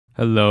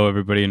Hello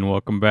everybody and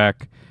welcome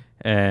back.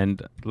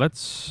 And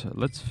let's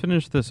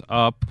finish this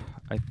up.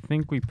 I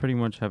think we pretty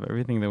much have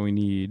everything that we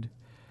need.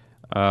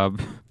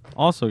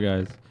 Also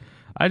guys,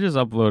 I just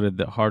uploaded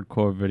the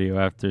hardcore video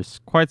after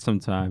quite some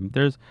time.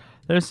 There's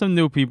some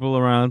new people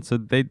around, so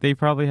they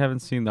probably haven't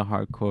seen the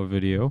hardcore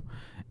video.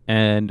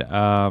 And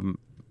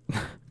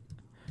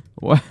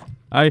what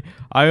I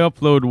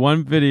upload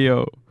one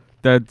video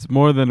that's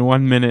more than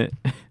 1 minute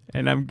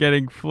and I'm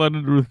getting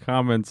flooded with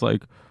comments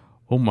like,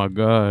 "Oh my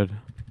god,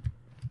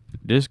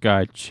 this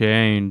guy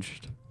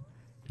changed.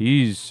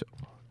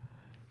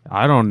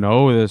 I don't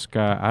know this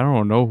guy. I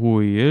don't know who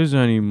he is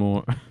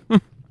anymore."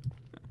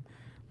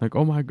 Like,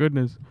 oh my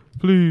goodness,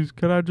 please,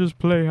 can I just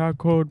play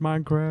hardcore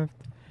Minecraft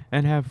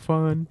and have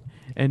fun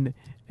and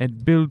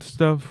build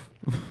stuff?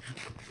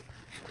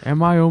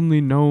 Am I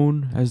only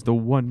known as the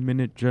 1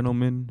 minute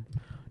gentleman?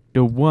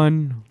 The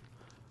one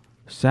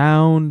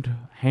sound,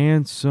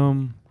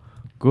 handsome,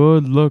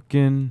 good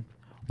looking,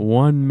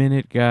 1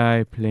 minute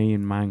guy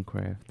playing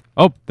Minecraft.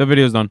 Oh, the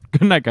video's done.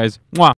 Good night, guys. Mwah.